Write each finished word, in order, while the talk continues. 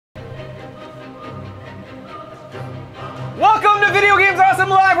Awesome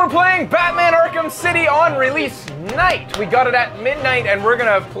Live! We're playing Batman Arkham City on release night. We got it at midnight, and we're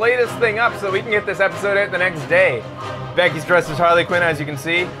gonna play this thing up so we can get this episode out the next day. Becky's dressed as Harley Quinn, as you can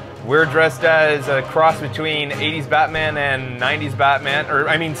see. We're dressed as a cross between 80s Batman and 90s Batman, or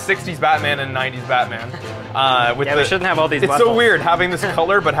I mean 60s Batman and 90s Batman. We shouldn't have all these It's muscles. so weird having this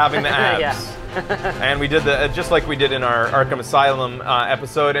color but having the abs. Yeah. And we did the just like we did in our Arkham Asylum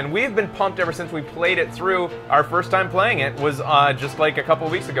episode, and we've been pumped ever since we played it through. Our first time playing it was just like a couple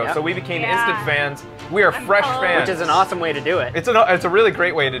weeks ago, so we became instant fans. We are fresh fans, which is an awesome way to do it. It's a really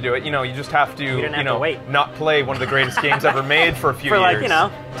great way to do it. You know, you just have to not play one of the greatest games ever made for a few years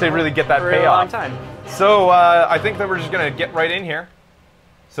to really get that for payoff. a long time. So I think that we're just gonna get right in here,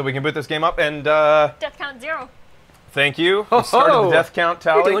 so we can boot this game up and death count 0. Thank you. We started the death count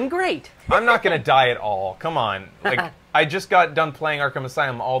tally. You're doing great. I'm not going to die at all. Come on. Like, I just got done playing Arkham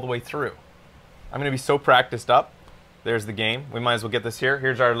Asylum all the way through. I'm going to be so practiced up. There's the game. We might as well get this here.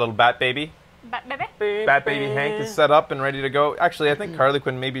 Here's our little Bat Baby. Bat Baby? Bat Baby Hank is set up and ready to go. Actually, I think Harley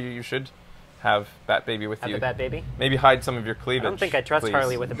Quinn, maybe you should have Bat Baby with you. Have the Bat Baby? Maybe hide some of your cleavage. I don't think I trust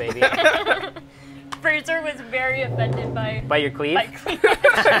Harley with a baby. Fraser was very offended by your cleave? by cleavage.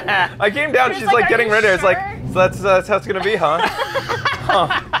 I came down, she's like getting ready. I was like, so that's how it's going to be, huh?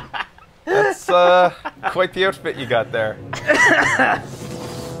 Huh. That's quite the outfit you got there.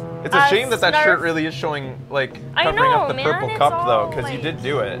 It's a shame that that shirt really is showing, like, covering up the purple cup, though, because you did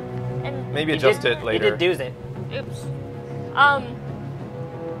do it. And maybe adjust it later. You did do it. Oops.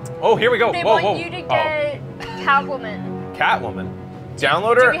 Oh, here we go. They want you to get Catwoman. Catwoman?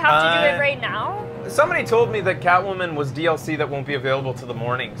 Download her? Do we have to do it right now? Somebody told me that Catwoman was DLC that won't be available till the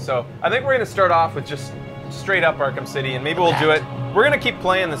morning, so I think we're going to start off with just straight up Arkham City, and maybe we'll do it. We're going to keep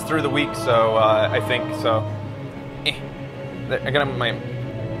playing this through the week, so I think so. I got my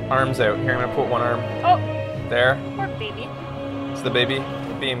arms out. Here, I'm going to put one arm. Oh. There. Poor baby. It's the baby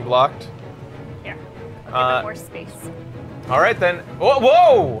being blocked. Here. I'll give it more space. All right, then. Whoa!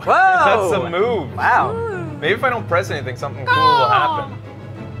 Whoa! Whoa! That's a move. Wow. Ooh. Maybe if I don't press anything, something cool will happen.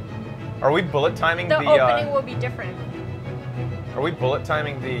 Are we bullet timing the opening will be different. Are we bullet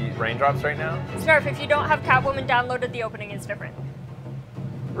timing the raindrops right now? Snarf, if you don't have Catwoman downloaded, the opening is different.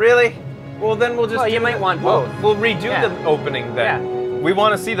 Really? Well, then we'll just. Well, you might want both. We'll redo the opening then. Yeah. We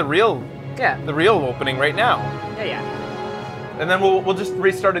want to see the real. Yeah. The real opening right now. Yeah. And then we'll just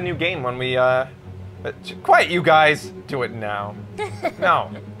restart a new game when we. Quiet, you guys. Do it now. No.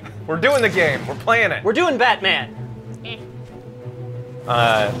 We're doing the game. We're playing it. We're doing Batman.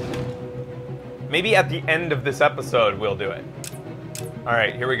 Maybe at the end of this episode, we'll do it. All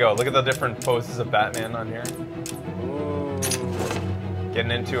right, here we go. Look at the different poses of Batman on here. Ooh.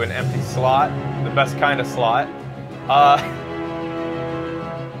 Getting into an empty slot, the best kind of slot.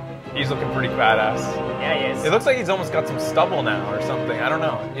 He's looking pretty badass. Yeah, he is. It looks like he's almost got some stubble now or something. I don't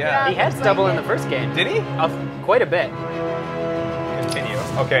know. Yeah. He had stubble in the first game. Did he? Quite a bit. Continue.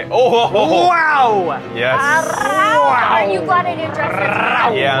 Okay. Oh! Wow! Yes. Wow! Are you glad I didn't dress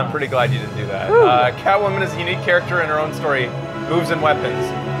as Yeah, I'm pretty glad you didn't do that. Catwoman is a unique character in her own story, moves and weapons.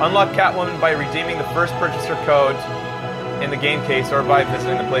 Unlock Catwoman by redeeming the first purchaser code in the game case or by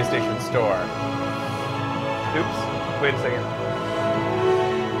visiting the PlayStation Store. Oops. Wait a second.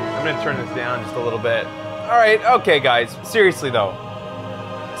 I'm going to turn this down just a little bit. All right. Okay, guys. Seriously, though.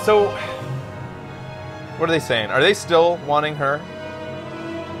 So, what are they saying? Are they still wanting her?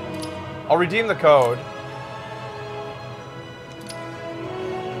 I'll redeem the code.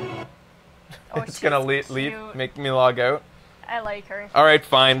 Oh, it's gonna leave, make me log out. I like her. All right,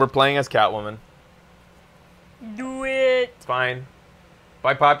 fine. We're playing as Catwoman. Do it. It's fine.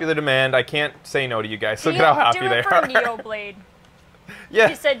 By popular demand, I can't say no to you guys. Look at how happy they are. Do it for Neoblade. Yeah.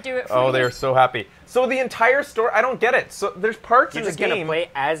 She said do it for me. Oh, they're so happy. So the entire story, I don't get it. So there's parts in the game. You're just gonna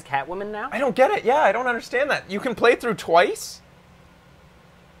play as Catwoman now? I don't get it. Yeah, I don't understand that. You can play through twice?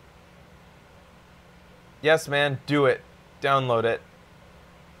 Yes, man, do it. Download it.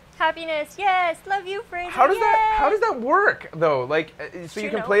 Happiness, yes. Love you, Fraser. How does that work though? Like, so you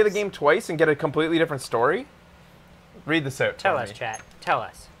can play the game twice and get a completely different story? Read this out. Tell us, chat. Tell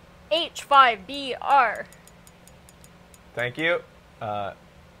us. H5BR. Thank you.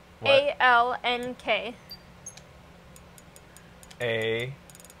 ALNK.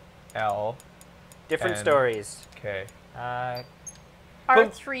 A-L. Different stories. Okay.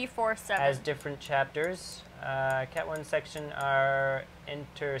 R347. Has different chapters. Catwoman section are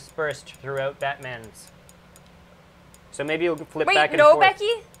interspersed throughout Batman's. So maybe you'll flip back and forth. Wait, no,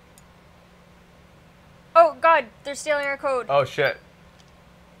 Becky? Oh, God, they're stealing our code. Oh, shit.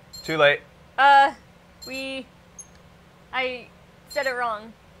 Too late. I said it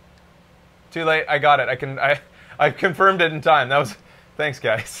wrong. Too late. I got it. I confirmed it in time. That Thanks,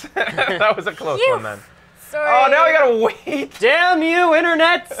 guys. That was a close Phew. one, then. Sorry. Oh, now we gotta wait. Damn you,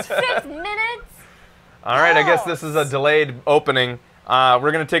 internet! 6 minutes? All right, I guess Oh. this is a delayed opening.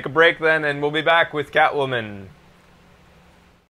 We're gonna take a break then, and we'll be back with Catwoman.